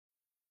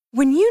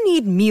When you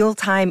need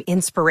mealtime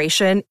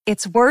inspiration,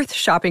 it's worth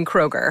shopping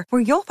Kroger,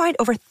 where you'll find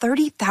over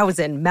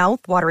 30,000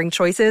 mouth-watering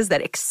choices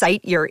that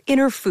excite your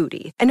inner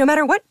foodie. And no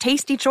matter what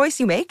tasty choice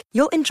you make,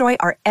 you'll enjoy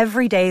our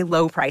everyday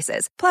low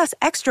prices, plus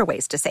extra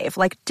ways to save,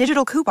 like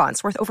digital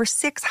coupons worth over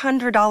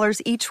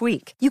 $600 each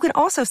week. You can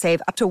also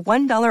save up to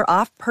 $1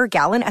 off per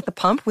gallon at the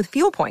pump with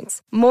fuel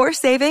points. More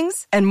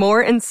savings and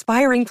more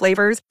inspiring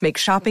flavors make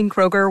shopping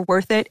Kroger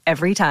worth it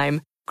every time.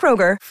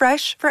 Kroger,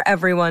 fresh for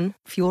everyone.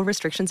 Fuel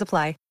restrictions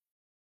apply.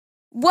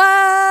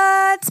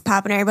 What's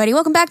poppin', everybody?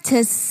 Welcome back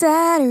to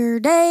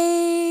Saturday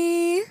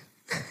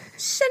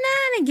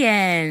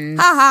Shenanigans.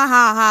 Ha ha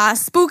ha ha.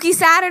 Spooky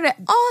Saturday.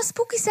 Oh,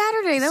 Spooky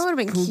Saturday. That would have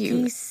been cute.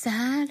 Spooky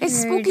Saturday.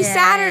 It's Spooky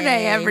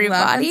Saturday,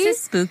 everybody. Welcome to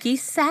Spooky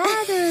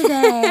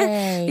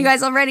Saturday. You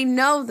guys already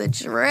know the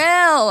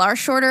drill. Our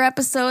shorter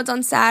episodes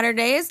on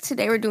Saturdays.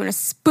 Today we're doing a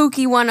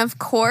spooky one, of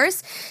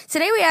course.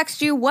 Today we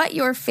asked you what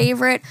your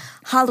favorite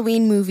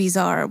Halloween movies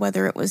are,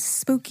 whether it was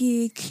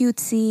spooky,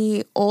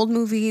 cutesy, old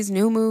movies,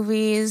 new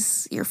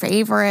movies, your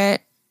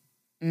favorite.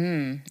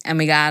 And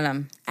we got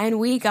them. And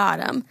we got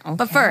them. Okay.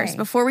 But first,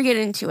 before we get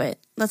into it,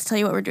 let's tell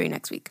you what we're doing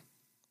next week.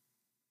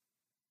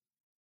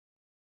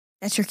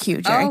 That's your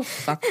cue, Jerry. Oh,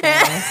 fuck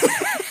balls.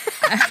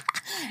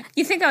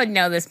 You think I would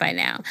know this by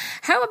now.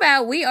 How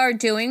about we are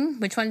doing,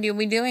 which one are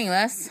we doing,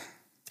 Les?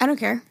 I don't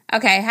care.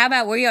 Okay, how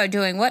about we are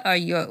doing, what are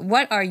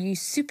you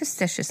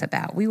superstitious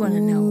about? We want to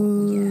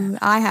know.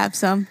 I have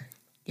some.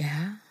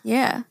 Yeah?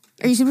 Yeah.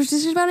 Are you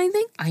superstitious about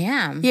anything? I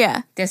am.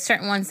 Yeah. There's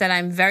certain ones that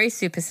I'm very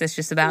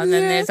superstitious about, and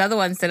then there's other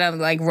ones that I'm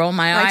like roll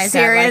my Like, eyes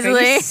seriously? at.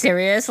 Like, are you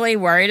seriously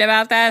worried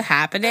about that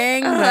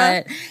happening?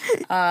 But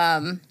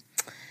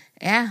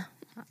yeah,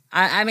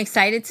 I'm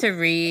excited to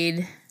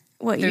read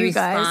What the you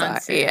guys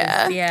responses. are.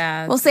 Yeah.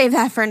 Yeah. We'll save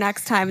that for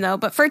next time, though.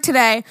 But for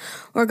today,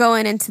 we're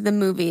going into the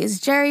movies.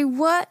 Jerry,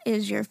 what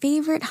is your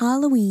favorite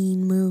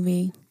Halloween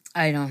movie?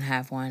 I don't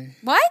have one.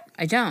 What?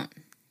 I don't.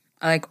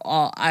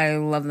 I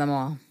love them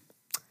all.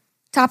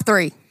 Top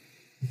 3.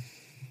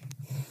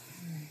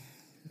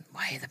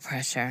 Why the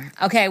pressure?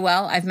 Okay,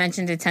 well, I've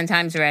mentioned it 10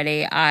 times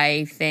already.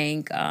 I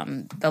think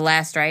The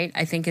Last Rite,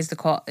 I think is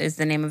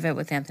the name of it,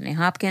 with Anthony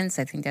Hopkins.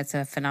 I think that's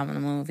a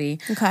phenomenal movie.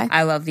 Okay.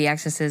 I love The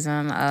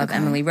Exorcism of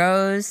Emily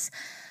Rose.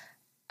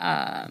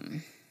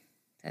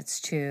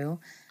 That's 2.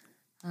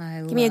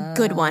 Give me a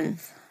good one.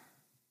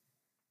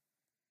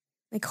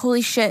 Like,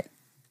 holy shit,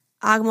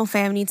 Agamo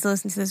fam needs to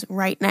listen to this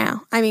right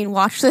now. I mean,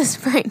 watch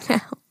this right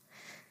now.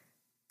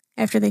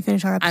 After they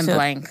finish our episode. I'm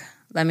blank.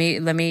 Let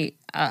me.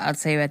 I'll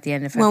tell you at the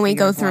end if when we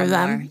figure go of through one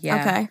them. more.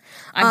 Yeah. Okay.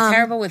 I'm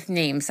terrible with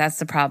names. That's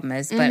the problem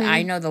is. But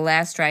I know The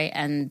Last Rite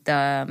and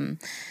the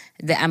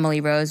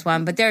Emily Rose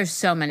one. But there's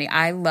so many.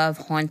 I love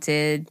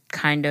haunted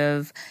kind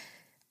of.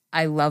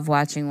 I love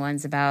watching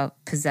ones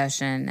about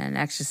possession and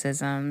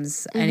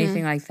exorcisms.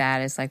 Anything like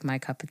that is like my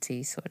cup of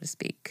tea, so to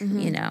speak.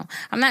 You know,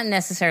 I'm not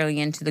necessarily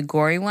into the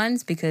gory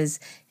ones because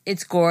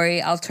it's gory.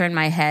 I'll turn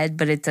my head,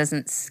 but it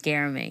doesn't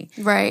scare me.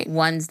 Right.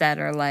 Ones that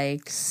are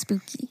like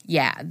Spooky.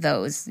 yeah,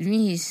 those.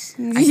 I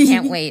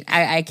can't wait.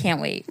 I can't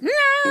wait.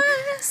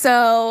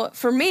 So,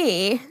 for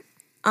me,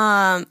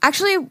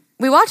 actually,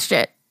 we watched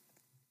it.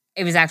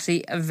 It was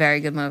actually a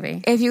very good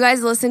movie. If you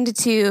guys listened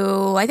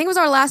to, I think it was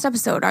our last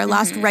episode, our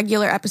last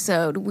regular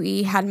episode,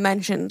 we had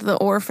mentioned The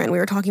Orphan. We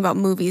were talking about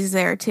movies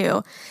there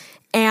too.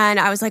 And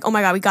I was like, oh my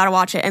God, we got to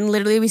watch it. And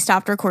literally we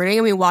stopped recording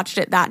and we watched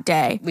it that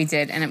day. We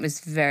did, and it was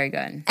very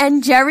good.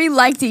 And Jerry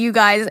liked it, you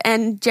guys.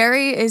 And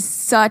Jerry is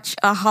such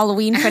a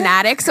Halloween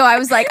fanatic. So I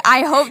was like,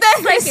 I hope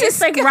that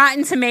It's like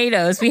Rotten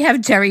Tomatoes. We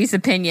have Jerry's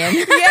opinion.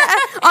 yeah,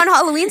 on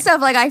Halloween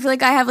stuff, like I feel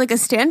like I have like a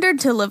standard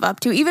to live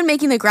up to. Even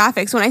making the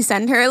graphics when I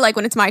send her, like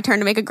when it's my turn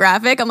to make a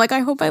graphic, I'm like,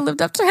 I hope I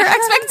lived up to her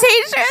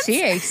expectations.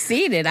 She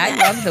exceeded. I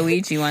love the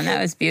Ouija one.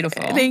 That was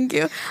beautiful. Thank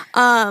you.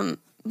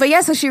 But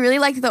yeah, so she really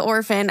liked The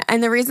Orphan.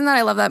 And the reason that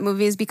I love that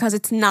movie is because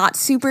it's not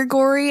super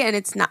gory and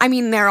it's not, I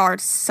mean, there are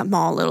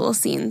small little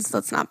scenes.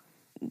 Let's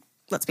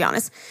be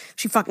honest.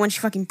 When she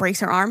fucking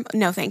breaks her arm.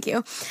 No, thank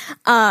you.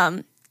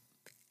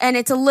 And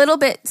it's a little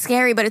bit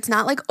scary, but it's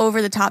not like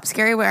over the top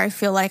scary where I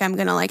feel like I'm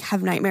gonna like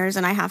have nightmares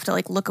and I have to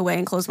like look away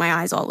and close my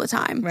eyes all the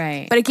time.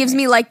 Right. But it gives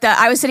me like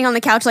I was sitting on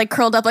the couch like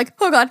curled up like,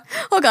 oh God,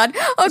 oh God,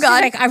 oh She's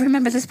God. like, I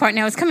remember this part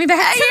now. It's coming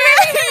back to me.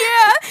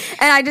 Yeah.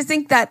 And I just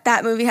think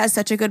that movie has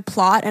such a good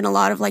plot and a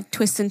lot of like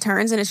twists and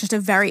turns, and it's just a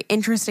very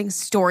interesting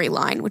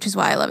storyline, which is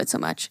why I love it so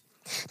much.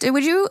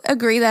 Would you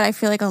agree that I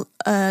feel like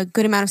a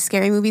good amount of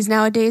scary movies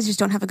nowadays just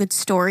don't have a good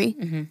story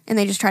and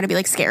they just try to be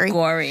like scary?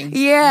 Gory.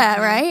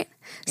 Yeah, right?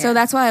 Yeah. So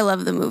that's why I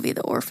love the movie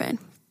The Orphan.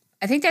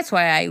 I think that's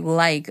why I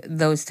like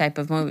those type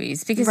of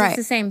movies because it's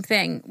the same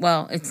thing.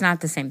 Well, it's not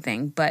the same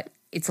thing, but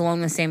it's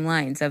along the same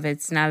lines of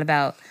it's not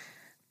about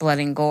blood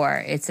and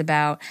gore. It's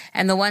about,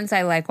 and the ones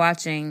I like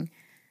watching,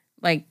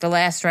 like The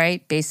Last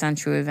Rite, based on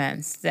true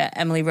events. The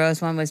Emily Rose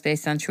one was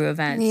based on true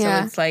events. Yeah.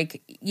 So it's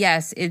like,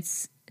 yes,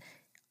 it's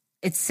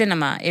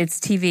cinema, it's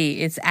TV,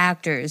 it's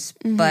actors,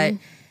 but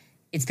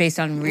it's based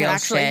on real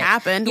actually shit.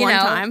 happened one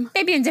time.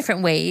 Maybe in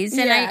different ways.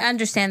 And I Yeah.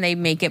 understand they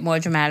make it more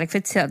dramatic for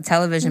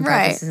television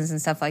Right. purposes and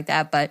stuff like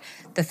that. But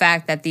the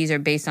fact that these are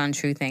based on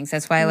true things,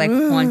 that's why I like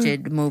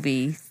haunted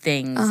movie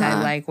things.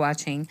 I like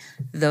watching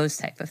those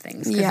type of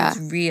things because Yeah. it's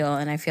real.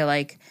 And I feel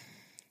like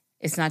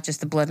it's not just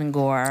the blood and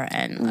gore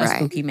and a Right.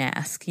 spooky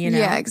mask, you know?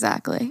 Yeah,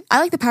 exactly. I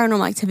like the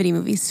Paranormal Activity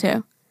movies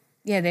too.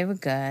 Yeah, they were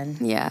good.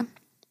 Yeah.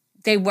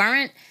 They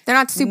weren't They're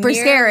not super Nearly-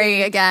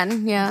 scary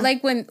again. Yeah.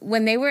 like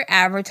when they were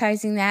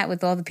advertising that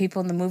with all the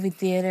people in the movie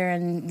theater,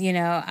 and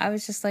I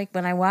was just like,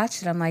 when I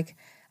watched it, I'm like,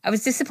 I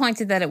was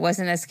disappointed that it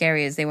wasn't as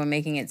scary as they were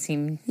making it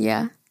seem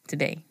yeah. to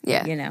be.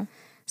 Yeah.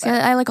 So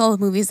I like all the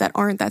movies that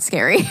aren't that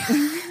scary.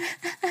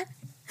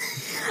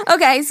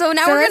 Okay, so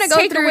now we're let's gonna go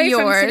take through away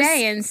yours from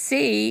today and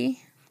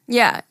see.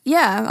 Yeah.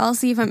 I'll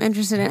see if I'm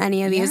interested in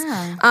any of these.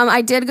 Yeah.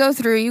 I did go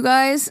through, you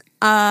guys.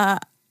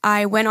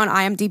 I went on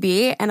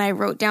IMDb and I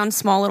wrote down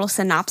small little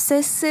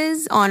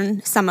synopsises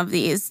on some of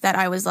these that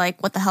I was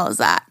like, what the hell is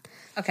that?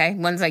 Okay,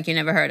 ones like you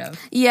never heard of.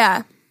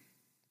 Yeah.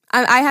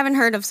 I haven't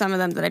heard of some of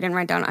them that I didn't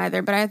write down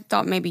either, but I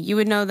thought maybe you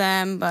would know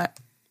them. But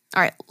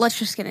all right, let's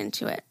just get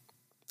into it.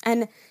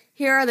 And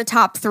here are the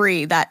top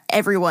 3 that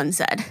everyone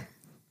said.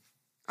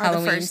 Are the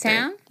Halloween first 3.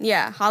 Town?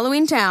 Yeah,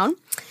 Halloween Town.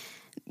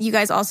 You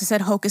guys also said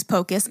Hocus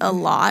Pocus a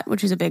lot,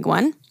 which is a big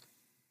one.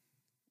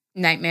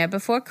 Nightmare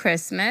Before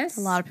Christmas.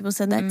 A lot of people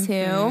said that too.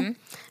 And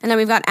then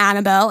we've got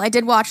Annabelle. I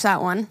did watch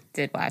that one.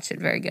 Did watch it.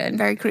 Very good.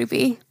 Very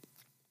creepy.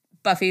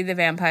 Buffy the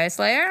Vampire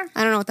Slayer.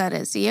 I don't know what that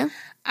is. Do you?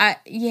 I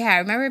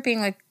remember it being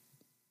like,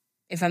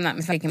 if I'm not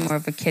mistaken, more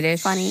of a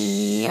kiddish.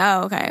 Funny.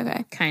 Oh,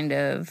 okay. Kind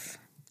of.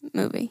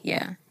 Movie.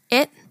 Yeah.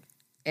 It?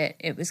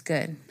 It was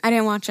good. I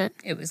didn't watch it.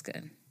 It was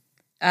good.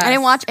 I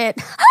didn't watch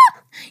it.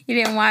 You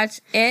didn't watch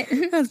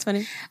it? That's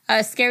funny.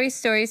 Scary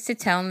Stories to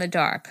Tell in the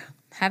Dark.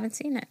 Haven't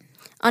seen it.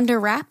 Under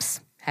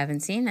Wraps. Haven't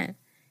seen it.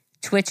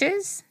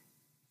 Twitches?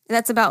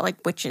 That's about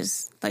like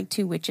witches, like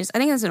 2 witches. I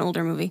think that's an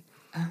older movie.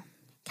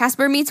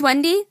 Casper Meets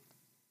Wendy.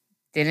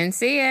 Didn't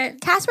see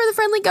it. Casper the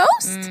Friendly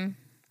Ghost.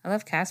 I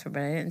love Casper,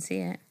 but I didn't see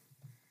it.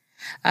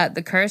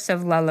 The Curse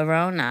of La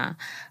Llorona.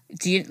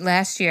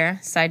 Last year,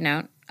 side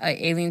note,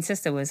 Aileen's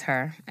sister was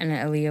her, and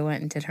Aaliyah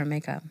went and did her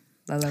makeup.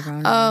 La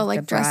Llorona. Oh,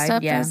 like the dressed bride.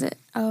 up Yeah. as it.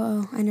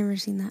 Oh, I never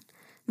seen that.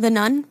 The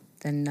Nun.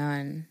 The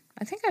Nun.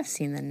 I think I've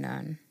seen The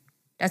Nun.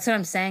 That's what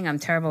I'm saying. I'm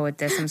terrible with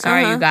this. I'm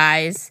sorry, you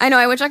guys. I know.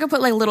 I wish I could put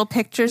like little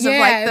pictures of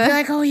like it'd the. be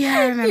like, oh yeah,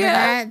 I remember Yeah.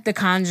 that. The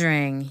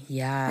Conjuring.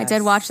 Yeah. I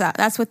did watch that.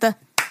 That's with the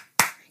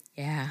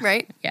Yeah.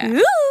 right. Yeah.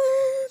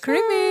 Ooh,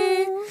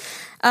 creepy.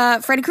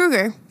 Freddy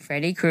Krueger.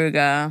 Freddy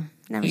Krueger.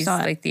 Never He's saw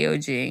it. like the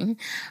OG.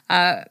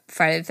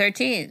 Friday the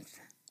 13th.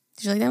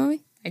 Did you like that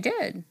movie? I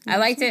did. I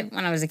liked it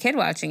when I was a kid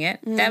watching it.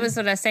 That was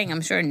what I was saying. I'm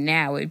sure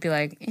now it'd be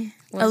like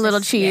what's A little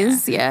this?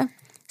 cheese. Yeah.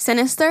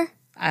 Sinister.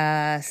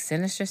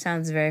 Sinister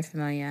sounds very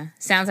familiar.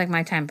 Sounds like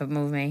my type of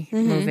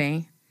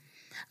movie.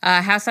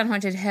 House on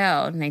Haunted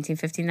Hill,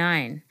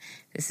 1959.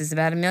 This is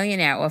about a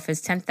millionaire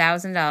offers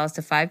 $10,000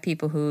 to 5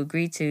 people who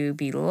agree to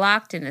be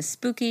locked in a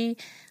spooky,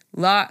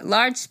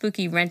 large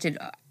spooky rented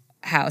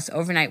house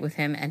overnight with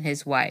him and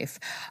his wife.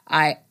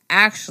 I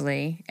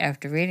actually,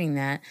 after reading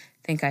that,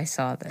 think I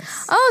saw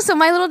this. Oh, so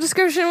my little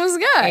description was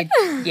good.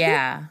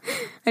 Yeah.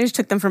 I just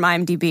took them from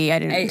IMDb. I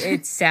didn't.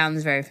 It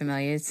sounds very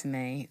familiar to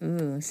me.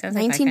 Ooh, sounds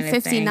like my kind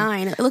of thing.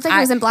 1959. It looked like it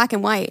was in black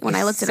and white when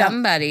I looked it up.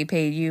 Somebody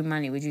paid you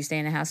money. Would you stay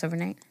in a house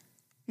overnight?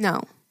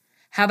 No.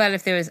 How about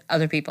if there was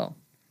other people?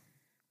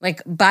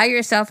 Like by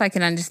yourself, I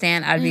can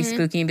understand. I'd be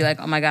spooky and be like,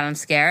 oh my God, I'm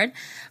scared.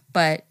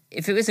 But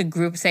if it was a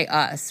group, say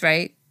us,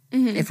 right?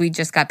 If we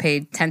just got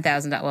paid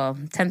 $10,000, well,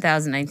 $10,000,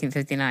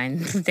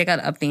 1959, they got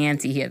to up the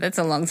ante here. That's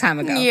a long time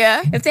ago.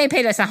 Yeah. If they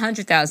paid us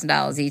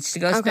 $100,000 each to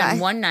go spend Okay.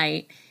 one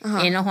night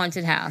in a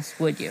haunted house,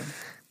 would you?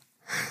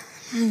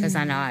 Because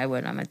I know I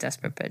would. I'm a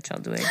desperate bitch. I'll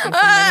do anything for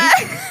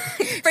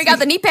money. Break out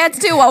the knee pads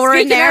too while we're in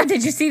Speaking there. of,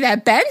 did you see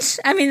that bench?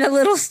 I mean, the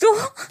little stool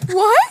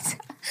What?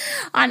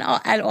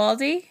 at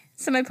Aldi.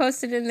 Somebody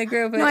posted it in the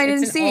group. No, I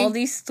didn't it's see. an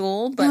Aldi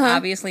stool, but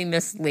obviously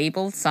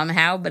mislabeled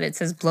somehow. But it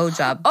says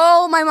blowjob.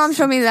 Oh, my mom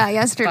showed me that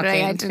yesterday.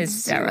 Fucking I did see that.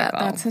 hysterical.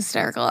 That's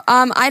hysterical.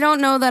 I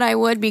don't know that I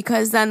would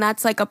because then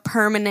that's like a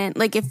permanent.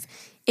 Like if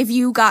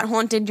you got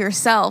haunted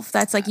yourself,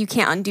 that's like you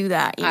can't undo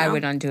that. You know? I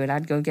would undo it.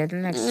 I'd go get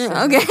an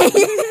extra. Okay.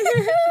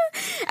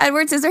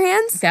 Edward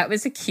Scissorhands. That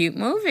was a cute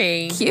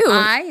movie. Cute.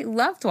 I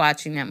loved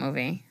watching that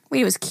movie.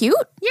 Wait, it was cute.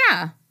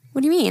 Yeah.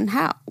 What do you mean?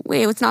 How?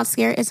 Wait, it's not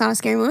scary. It's not a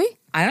scary movie.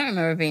 I don't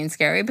remember it being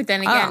scary, but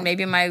then again, Oh.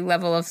 maybe my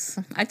level of...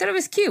 I thought it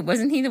was cute.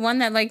 Wasn't he the one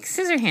that, like,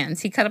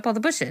 Scissorhands? He cut up all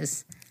the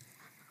bushes.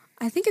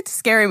 I think it's a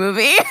scary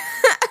movie.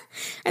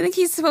 I think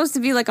he's supposed to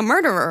be like a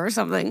murderer or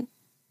something.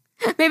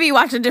 Maybe you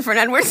watched a different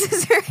Edward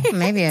Scissorhands.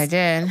 Maybe I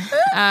did.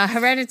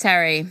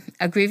 Hereditary.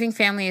 A grieving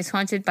family is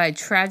haunted by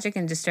tragic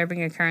and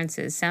disturbing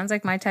occurrences. Sounds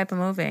like my type of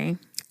movie.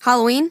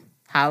 Halloween.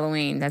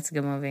 Halloween. That's a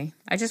good movie.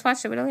 I just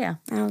watched it with Aaliyah.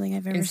 I don't think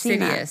I've ever seen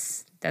that.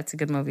 Insidious. That's a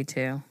good movie,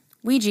 too.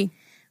 Ouija.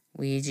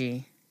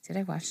 Ouija. Did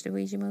I watch the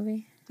Ouija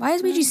movie? Why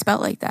is Ouija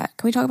spelled like that?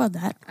 Can we talk about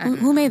that?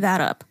 Who made that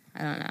up?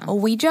 I don't know. A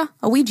Ouija?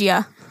 A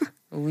Ouija.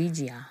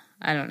 Ouija.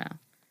 I don't know.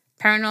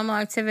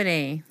 Paranormal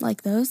Activity.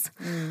 Like those.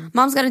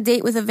 Mom's Got a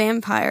Date with a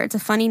Vampire. It's a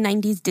funny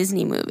 90s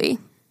Disney movie.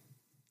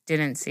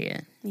 Didn't see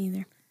it. Me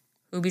either.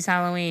 Hoobie's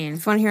Halloween.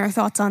 If you want to hear our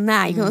thoughts on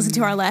that, you can listen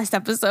to our last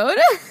episode.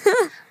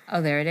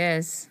 Oh, there it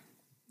is.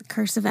 The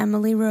Curse of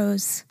Emily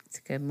Rose. It's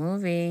a good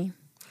movie.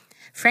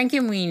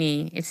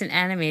 Frankenweenie. It's an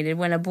animated.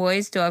 When a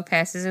boy's dog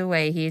passes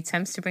away, he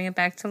attempts to bring it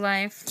back to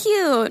life.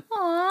 Cute.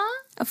 Aww.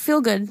 A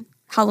feel-good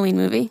Halloween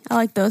movie. I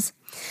like those.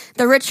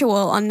 The Ritual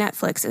on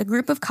Netflix. A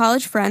group of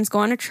college friends go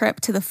on a trip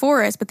to the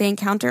forest, but they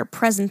encounter a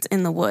presence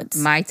in the woods.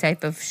 My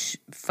type of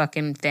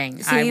fucking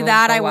thing. See, I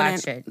wouldn't.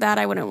 watch it. That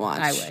I wouldn't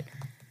watch. I would.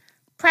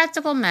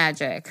 Practical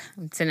Magic.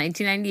 It's in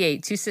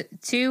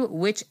 1998. Two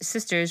witch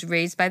sisters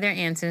raised by their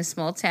aunts in a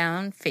small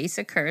town face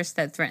a curse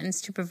that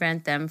threatens to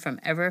prevent them from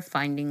ever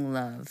finding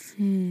love.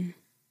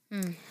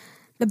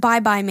 The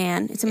Bye-Bye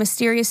Man. It's a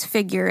mysterious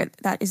figure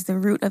that is the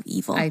root of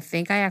evil. I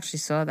think I actually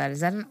saw that.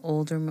 Is that an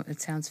older movie?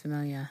 It sounds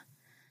familiar.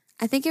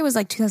 I think it was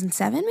like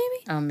 2007, maybe?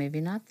 Oh,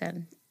 maybe not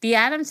then. The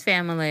Addams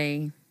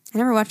Family. I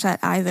never watched that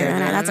either,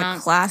 and that's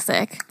a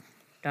classic.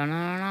 Don't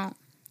know.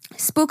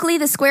 Spookily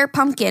the Square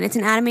Pumpkin. It's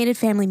an animated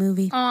family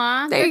movie.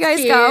 Aw, There you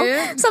guys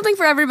go. Something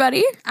for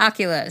everybody.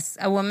 Oculus,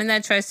 a woman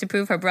that tries to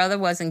prove her brother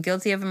wasn't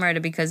guilty of a murder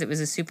because it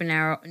was a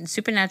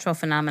supernatural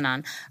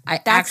phenomenon.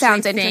 That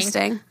sounds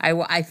interesting.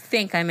 I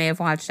think I may have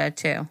watched that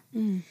too.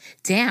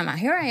 Damn,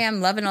 here I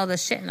am loving all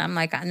this shit, and I'm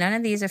like, none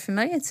of these are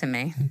familiar to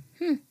me.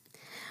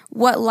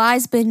 What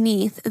Lies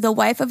Beneath. The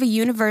wife of a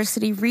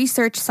university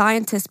research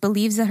scientist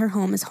believes that her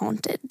home is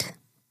haunted.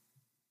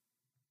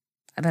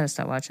 I better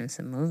start watching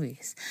some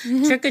movies.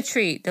 Trick or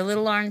Treat, the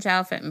little orange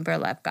outfit and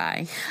burlap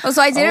guy. Oh,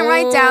 so I didn't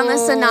write down the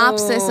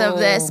synopsis of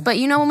this, but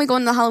you know when we go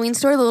in the Halloween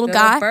store, the little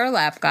guy?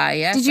 Burlap guy,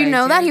 yes. Did you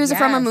know that? He was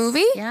from a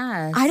movie?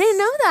 Yes. I didn't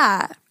know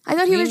that. I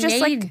thought he was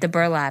just made like... the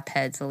burlap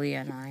heads,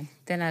 Aaliyah and I.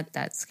 They're not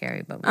that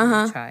scary, but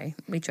we try.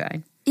 We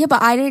tried. Yeah,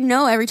 but I didn't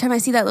know. Every time I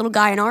see that little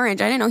guy in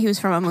orange, I didn't know he was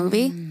from a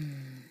movie.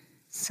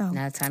 So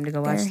now it's time to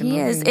go watch the movie.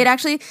 movie. Is. It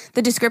actually,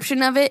 the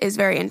description of it is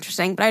very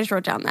interesting, but I just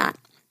wrote down that.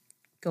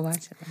 Go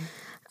watch it. Then.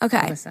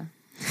 Okay. Melissa.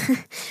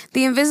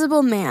 The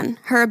Invisible Man.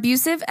 Her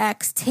abusive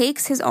ex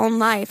takes his own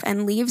life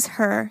and leaves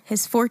her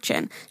his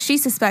fortune. She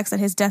suspects that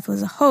his death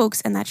was a hoax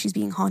and that she's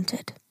being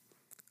haunted.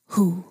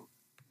 Who?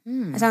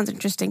 That sounds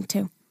interesting,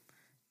 too.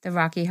 The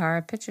Rocky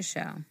Horror Picture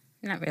Show.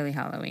 Not really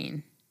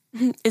Halloween.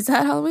 Is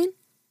that Halloween?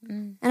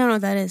 I don't know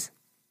what that is.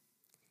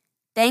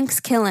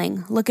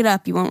 Thanksgiving. Look it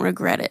up. You won't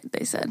regret it,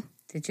 they said.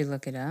 Did you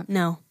look it up?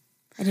 No,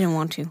 I didn't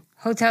want to.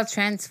 Hotel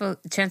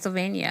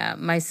Transylvania.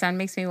 My son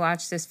makes me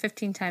watch this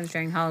 15 times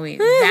during Halloween.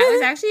 That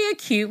was actually a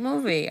cute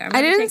movie.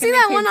 I didn't see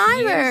that one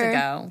either. Years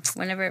ago,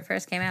 whenever it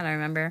first came out, I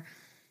remember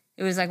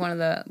it was like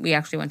we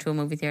actually went to a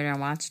movie theater and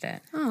watched it.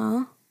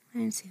 Oh, I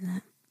didn't see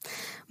that.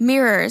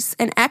 Mirrors.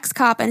 An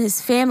ex-cop and his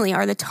family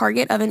are the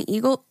target of an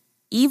evil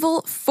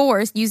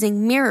force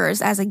using mirrors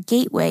as a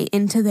gateway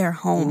into their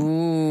home.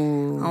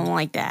 Ooh. I don't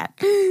like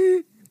that.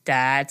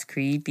 That's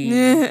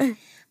creepy.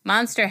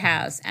 Monster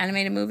House,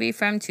 animated movie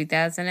from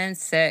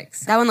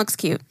 2006. That one looks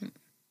cute. I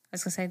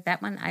was going to say,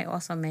 that one I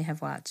also may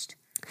have watched.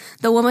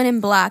 The Woman in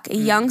Black. A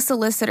young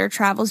solicitor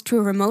travels to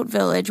a remote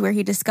village where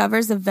he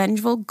discovers the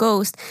vengeful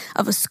ghost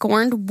of a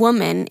scorned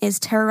woman is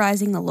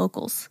terrorizing the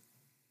locals.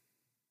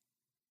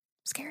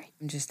 Scary.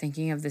 I'm just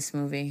thinking of this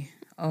movie.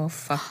 Oh,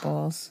 fuck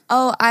balls.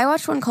 Oh, I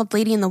watched one called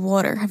Lady in the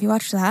Water. Have you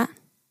watched that?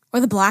 Or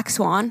The Black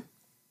Swan?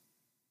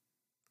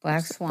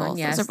 Black Swan, both.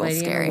 yes. Those are both Lady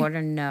scary. in the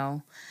Water,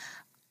 no.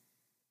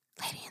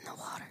 Lady in the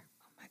Water.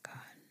 Oh, my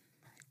God.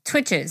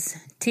 Twitches,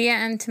 Tia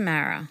and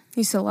Tamara.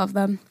 Used to love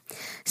them.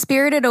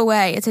 Spirited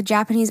Away. It's a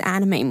Japanese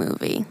anime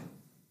movie.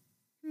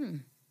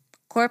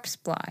 Corpse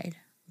Bride.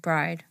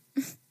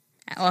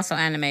 Also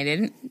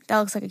animated. That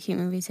looks like a cute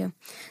movie, too.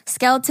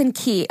 Skeleton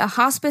Key. A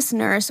hospice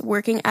nurse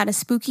working at a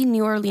spooky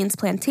New Orleans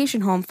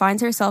plantation home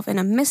finds herself in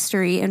a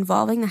mystery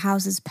involving the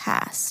house's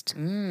past.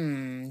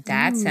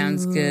 That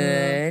sounds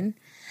good.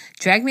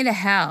 Drag Me to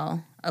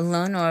Hell. A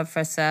lone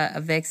officer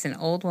evicts an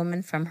old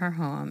woman from her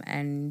home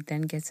and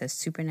then gets a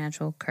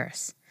supernatural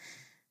curse.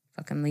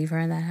 Fucking leave her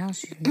in that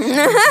house. You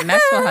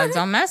mess with her.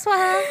 Don't mess with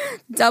her.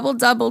 Double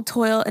Double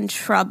Toil and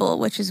Trouble,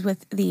 which is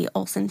with the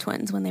Olsen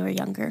twins when they were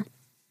younger.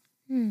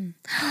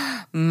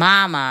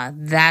 Mama.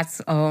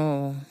 That's,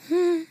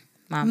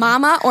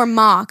 Mama or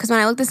Ma? Because when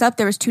I looked this up,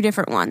 there was two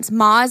different ones.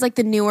 Ma is like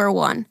the newer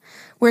one,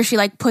 where she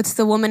like puts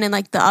the woman in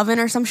like the oven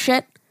or some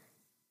shit.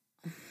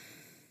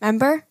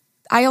 Remember?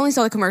 I only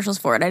saw the commercials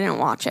for it. I didn't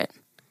watch it.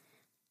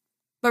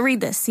 But read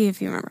this. See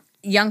if you remember.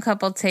 Young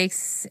couple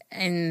takes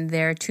in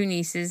their two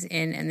nieces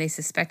in, and they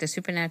suspect a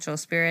supernatural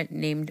spirit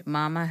named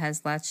Mama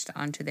has latched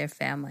onto their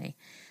family.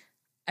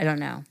 I don't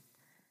know.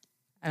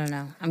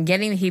 I'm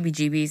getting the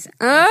heebie-jeebies.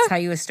 I'll tell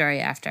you a story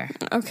after.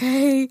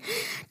 Okay.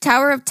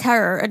 Tower of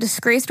Terror. A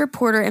disgraced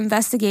reporter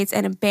investigates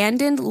an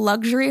abandoned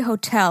luxury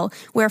hotel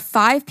where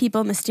 5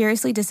 people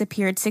mysteriously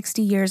disappeared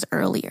 60 years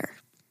earlier.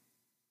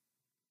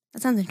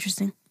 That sounds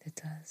interesting. It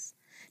does.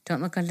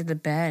 Don't Look Under the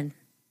Bed.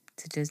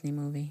 It's a Disney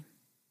movie.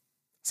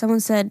 Someone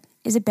said,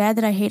 is it bad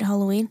that I hate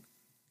Halloween?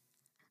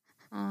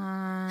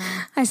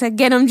 I said,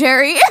 get him,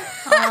 Jerry.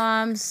 Oh,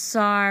 I'm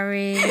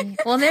sorry.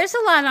 Well, there's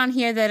a lot on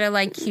here that are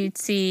like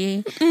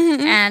cutesy,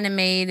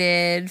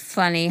 animated,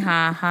 funny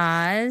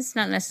ha-has,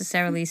 not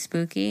necessarily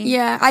spooky.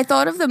 Yeah, I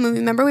thought of the movie.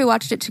 Remember we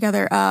watched it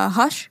together,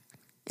 Hush,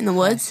 in the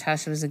woods?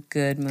 Hush was a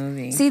good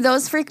movie. See,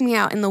 those freak me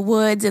out in the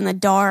woods, in the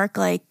dark,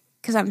 like,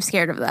 because I'm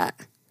scared of that.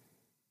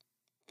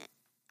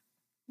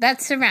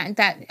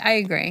 That I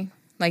agree.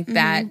 Like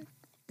that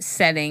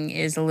setting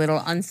is a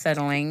little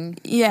unsettling.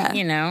 Yeah.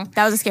 You know?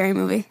 That was a scary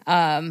movie.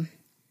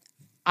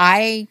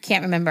 I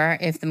can't remember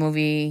if the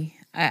movie,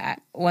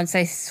 once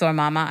I saw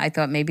Mama, I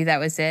thought maybe that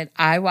was it.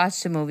 I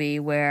watched a movie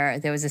where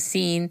there was a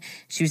scene,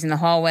 she was in the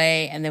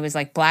hallway, and there was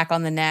like black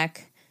on the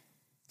neck.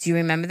 Do you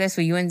remember this?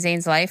 Were you in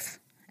Zane's life?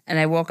 And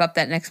I woke up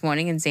that next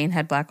morning and Zane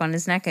had black on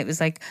his neck. It was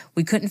like,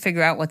 we couldn't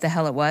figure out what the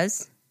hell it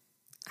was.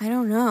 I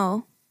don't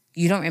know.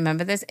 You don't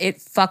remember this?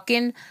 It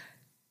fucking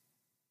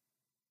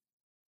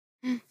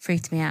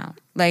freaked me out.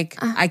 Like,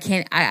 I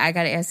can't, I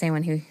gotta ask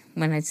Zane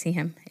when I see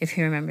him, if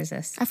he remembers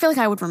this. I feel like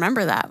I would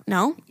remember that.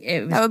 No?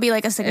 That would be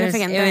like a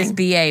significant thing. It was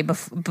BA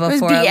before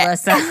BA.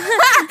 Alyssa.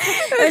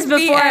 It was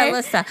before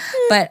Alyssa.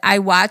 But I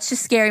watched a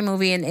scary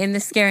movie, and in the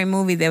scary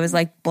movie, there was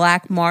like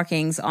black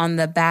markings on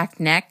the back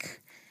neck.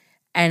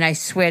 And I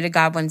swear to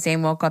God, when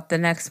Zane woke up the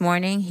next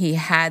morning, he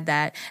had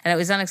that, and it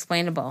was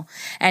unexplainable.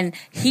 And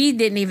he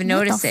didn't even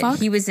notice it.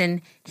 He was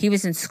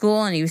in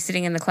school, and he was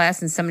sitting in the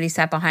class, and somebody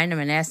sat behind him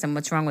and asked him,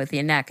 "What's wrong with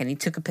your neck?" And he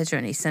took a picture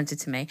and he sent it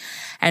to me.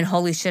 And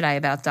holy shit, I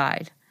about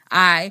died.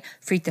 I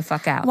freaked the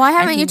fuck out. Why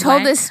haven't you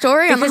told this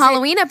story on the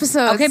Halloween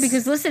episodes? Okay,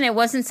 because listen, it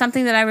wasn't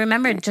something that I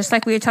remembered. Just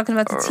like we were talking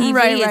about the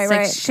TV,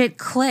 like shit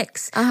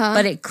clicks.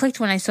 But it clicked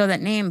when I saw that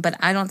name. But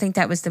I don't think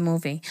that was the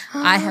movie.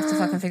 I have to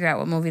fucking figure out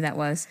what movie that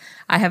was.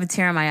 I have a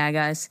tear in my eye,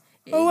 guys.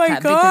 Oh my God!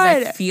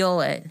 Because I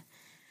feel it.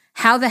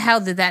 How the hell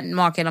did that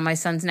mark it on my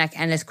son's neck?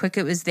 And as quick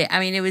it was there.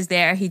 I mean, it was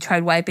there. He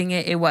tried wiping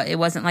it. It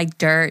wasn't like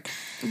dirt.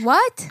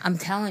 What? I'm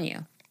telling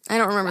you. I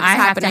don't remember this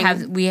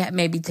happening.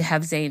 Maybe to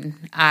have Zane.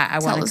 I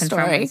want to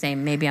confirm with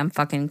Zane. Maybe I'm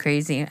fucking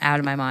crazy, out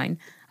of my mind.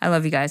 I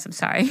love you guys. I'm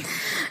sorry.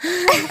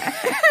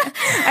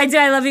 I do.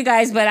 I love you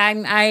guys, but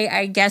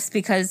I guess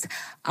because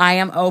I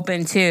am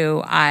open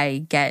to,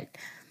 I get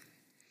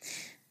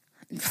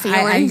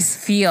feelings.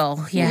 I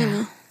feel,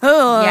 yeah.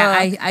 Mm.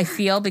 Yeah, I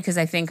feel because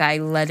I think I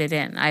let it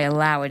in. I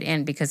allow it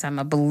in because I'm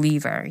a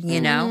believer,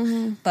 you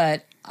know?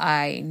 But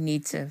I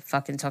need to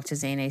fucking talk to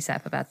Zane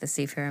ASAP about this,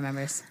 see if he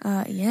remembers.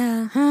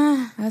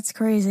 Yeah. That's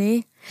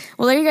crazy.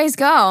 Well, there you guys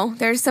go.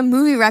 There's some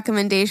movie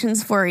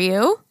recommendations for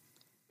you.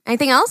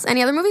 Anything else?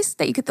 Any other movies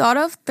that you could thought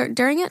of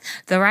during it?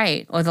 The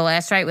Right, or The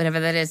Last Right, whatever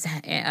that is,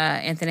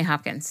 Anthony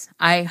Hopkins.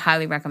 I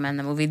highly recommend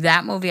the movie.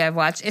 That movie I've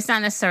watched, it's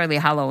not necessarily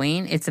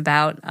Halloween. It's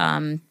about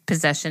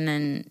possession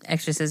and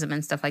exorcism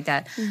and stuff like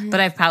that. But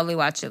I've probably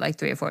watched it like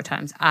 3 or 4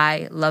 times.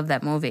 I love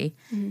that movie.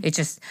 It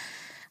just,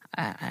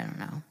 I don't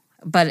know.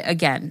 But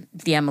again,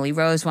 the Emily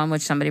Rose one,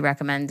 which somebody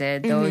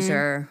recommended, those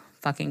are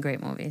fucking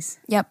great movies.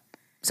 Yep.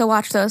 So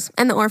watch those.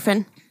 And The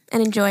Orphan.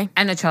 And enjoy.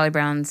 And the Charlie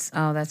Brown's.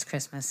 Oh, that's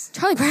Christmas.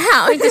 Charlie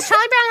Brown. Wait, does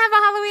Charlie Brown have a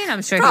Halloween?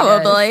 I'm sure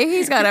Probably. he does.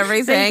 He's got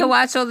everything. So you can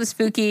watch all the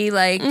spooky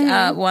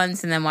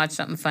ones and then watch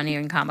something funny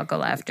and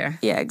comical after.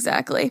 Yeah,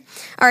 exactly.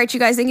 All right, you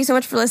guys, thank you so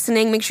much for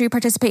listening. Make sure you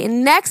participate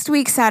in next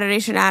week's Saturday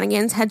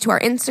Shenanigans. Head to our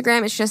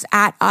Instagram. It's just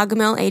at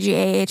Agahmil,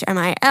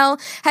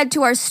 Agahmil. Head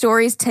to our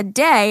stories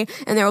today,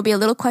 and there will be a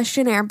little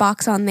questionnaire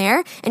box on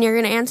there. And you're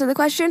going to answer the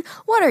question,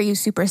 what are you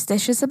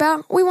superstitious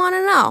about? We want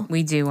to know.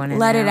 We do want to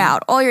know. Let it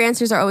out. All your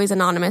answers are always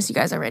anonymous. You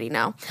guys already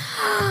know.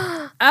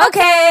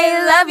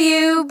 Okay, love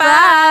you.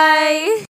 Bye.